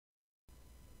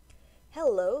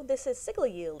Hello, this is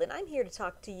SickleYield, and I'm here to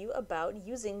talk to you about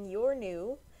using your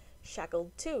new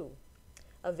Shackled 2,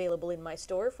 available in my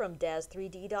store from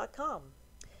DAZ3D.com.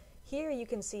 Here you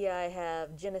can see I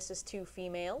have Genesis 2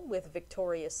 female with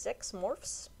Victorious 6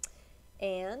 morphs,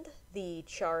 and the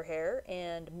Char Hair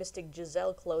and Mystic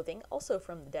Giselle clothing, also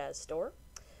from the DAZ store.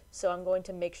 So I'm going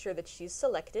to make sure that she's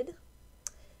selected,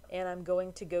 and I'm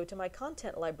going to go to my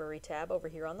Content Library tab over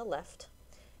here on the left,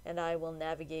 and I will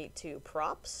navigate to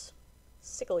Props,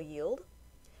 SickleYield,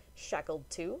 Shackled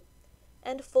 2,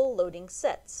 and Full Loading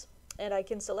Sets. And I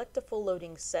can select a full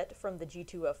loading set from the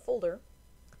G2F folder.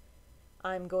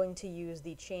 I'm going to use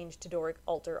the Change to Doric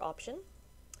Alter option.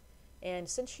 And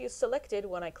since she is selected,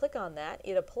 when I click on that,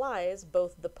 it applies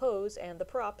both the pose and the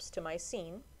props to my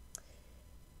scene.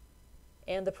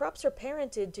 And the props are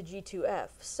parented to G2F,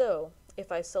 so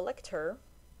if I select her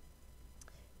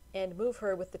and move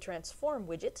her with the Transform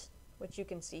widget, which you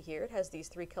can see here, it has these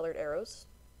three colored arrows,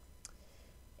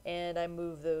 and I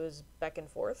move those back and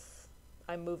forth.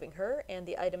 I'm moving her, and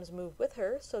the items move with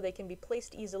her so they can be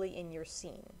placed easily in your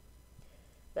scene.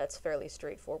 That's fairly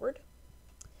straightforward.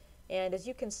 And as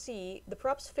you can see, the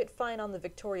props fit fine on the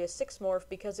Victorious 6 morph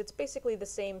because it's basically the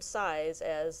same size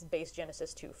as base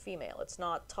Genesis 2 female. It's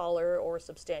not taller or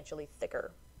substantially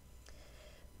thicker.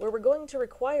 Where we're going to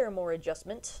require more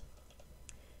adjustment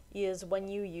is when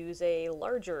you use a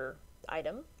larger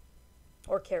item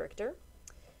or character,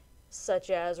 such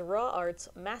as Raw Art's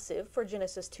Massive for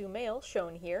Genesis 2 male,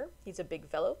 shown here. He's a big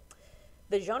fellow.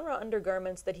 The genre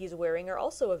undergarments that he's wearing are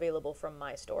also available from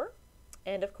my store,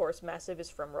 and of course Massive is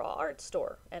from Raw Art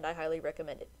store, and I highly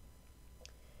recommend it.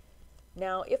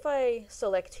 Now if I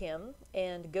select him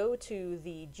and go to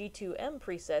the G2M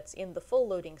presets in the Full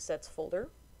Loading Sets folder,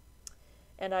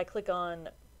 and I click on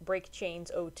Break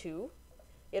Chains 02,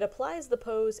 it applies the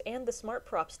pose and the smart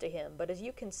props to him, but as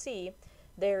you can see,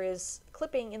 there is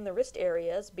clipping in the wrist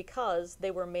areas because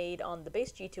they were made on the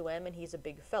base G2M and he's a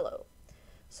big fellow.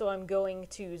 So I'm going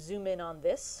to zoom in on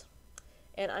this,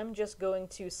 and I'm just going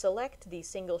to select the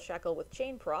single shackle with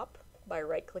chain prop by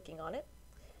right-clicking on it,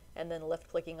 and then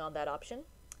left-clicking on that option,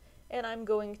 and I'm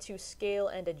going to scale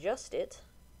and adjust it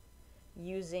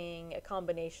using a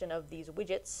combination of these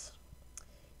widgets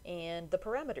and the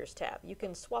parameters tab. You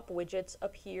can swap widgets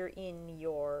up here in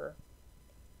your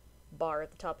bar at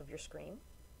the top of your screen.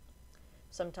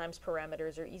 Sometimes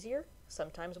parameters are easier,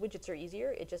 sometimes widgets are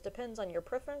easier. It just depends on your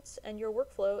preference and your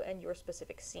workflow and your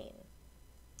specific scene.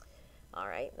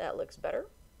 Alright, that looks better.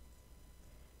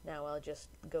 Now I'll just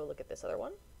go look at this other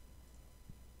one.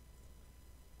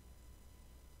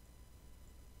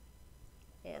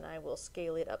 And I will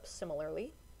scale it up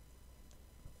similarly.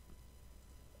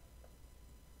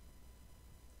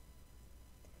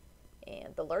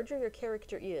 And the larger your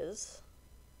character is,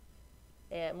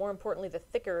 and more importantly the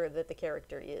thicker that the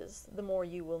character is, the more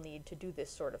you will need to do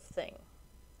this sort of thing.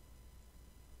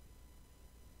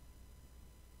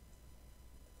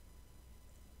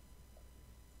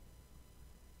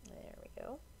 There we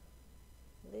go.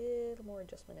 Little more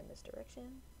adjustment in this direction.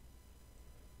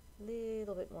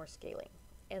 Little bit more scaling.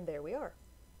 And there we are.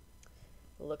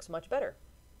 Looks much better.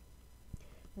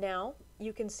 Now,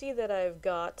 you can see that I've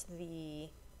got the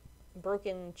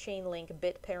broken chain link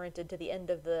bit parented to the end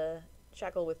of the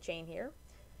shackle with chain here.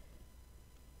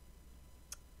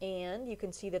 And you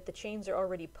can see that the chains are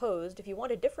already posed. If you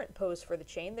want a different pose for the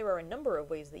chain, there are a number of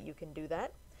ways that you can do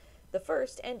that. The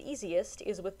first and easiest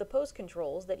is with the pose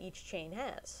controls that each chain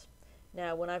has.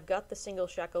 Now, when I've got the single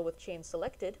shackle with chain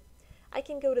selected, I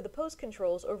can go to the pose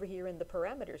controls over here in the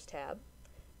parameters tab.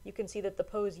 You can see that the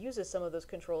pose uses some of those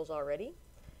controls already.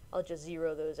 I'll just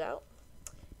zero those out.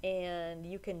 And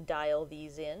you can dial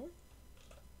these in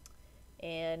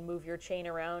and move your chain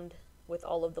around with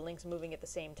all of the links moving at the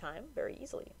same time very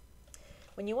easily.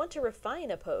 When you want to refine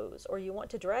a pose or you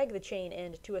want to drag the chain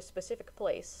end to a specific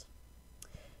place,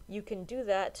 you can do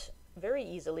that very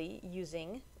easily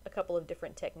using a couple of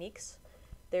different techniques.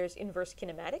 There's inverse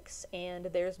kinematics and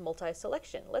there's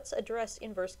multi-selection. Let's address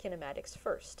inverse kinematics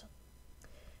first.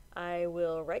 I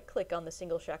will right-click on the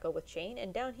single shackle with chain,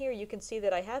 and down here you can see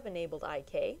that I have enabled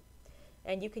IK,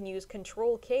 and you can use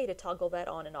Control-K to toggle that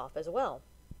on and off as well.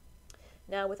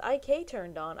 Now with IK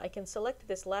turned on, I can select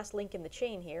this last link in the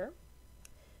chain here.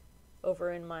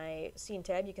 Over in my Scene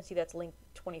tab, you can see that's link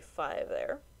 25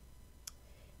 there.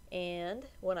 And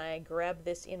when I grab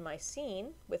this in my scene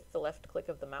with the left click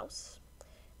of the mouse,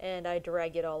 and I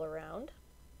drag it all around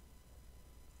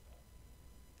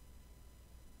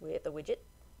with the widget,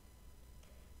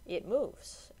 it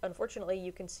moves. Unfortunately,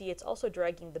 you can see it's also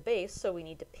dragging the base, so we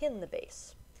need to pin the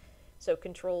base. So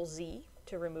Control Z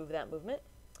to remove that movement,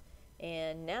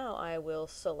 And now I will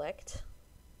select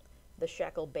the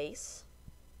shackle base.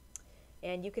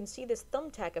 And you can see this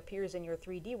thumbtack appears in your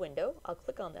 3D window. I'll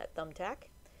click on that thumbtack,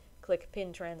 click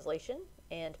Pin Translation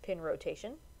and Pin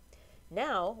Rotation.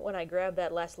 Now, when I grab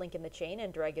that last link in the chain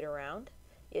and drag it around,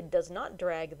 it does not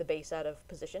drag the base out of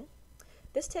position.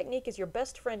 This technique is your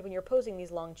best friend when you're posing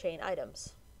these long chain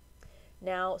items.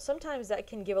 Now, sometimes that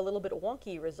can give a little bit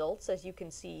wonky results, as you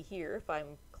can see here if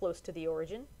I'm close to the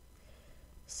origin.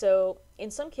 So,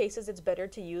 in some cases it's better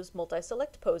to use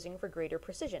multi-select posing for greater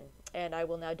precision, and I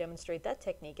will now demonstrate that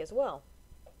technique as well.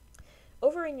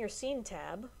 Over in your Scene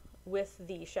tab, with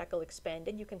the shackle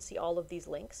expanded, you can see all of these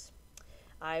links.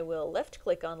 I will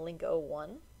left-click on link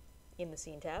 01 in the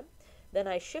Scene tab, then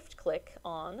I shift-click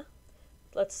on,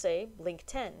 let's say, link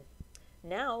 10.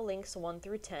 Now links 1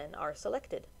 through 10 are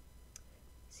selected.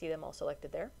 See them all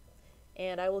selected there.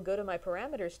 And I will go to my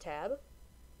Parameters tab,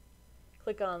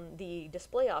 click on the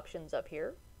display options up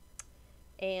here,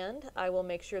 and I will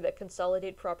make sure that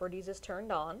Consolidate Properties is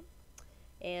turned on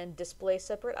and Display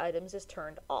Separate Items is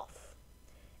turned off.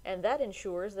 And that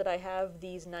ensures that I have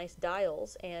these nice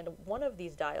dials, and one of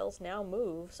these dials now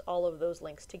moves all of those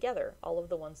links together, all of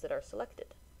the ones that are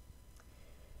selected.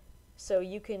 So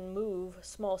you can move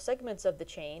small segments of the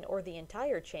chain or the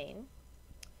entire chain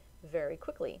very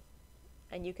quickly,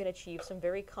 and you can achieve some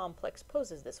very complex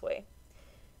poses this way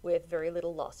with very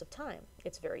little loss of time.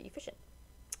 It's very efficient.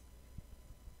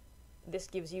 This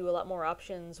gives you a lot more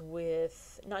options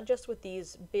with, not just with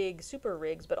these big super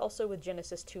rigs, but also with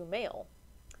Genesis 2 Male.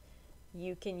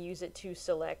 You can use it to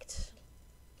select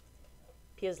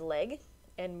his leg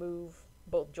and move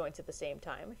both joints at the same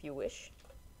time if you wish,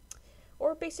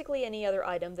 or basically any other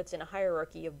item that's in a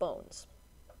hierarchy of bones.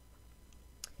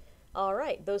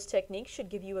 Alright, those techniques should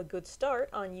give you a good start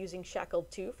on using Shackled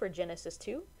 2 for Genesis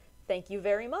 2. Thank you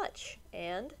very much,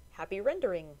 and happy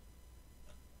rendering!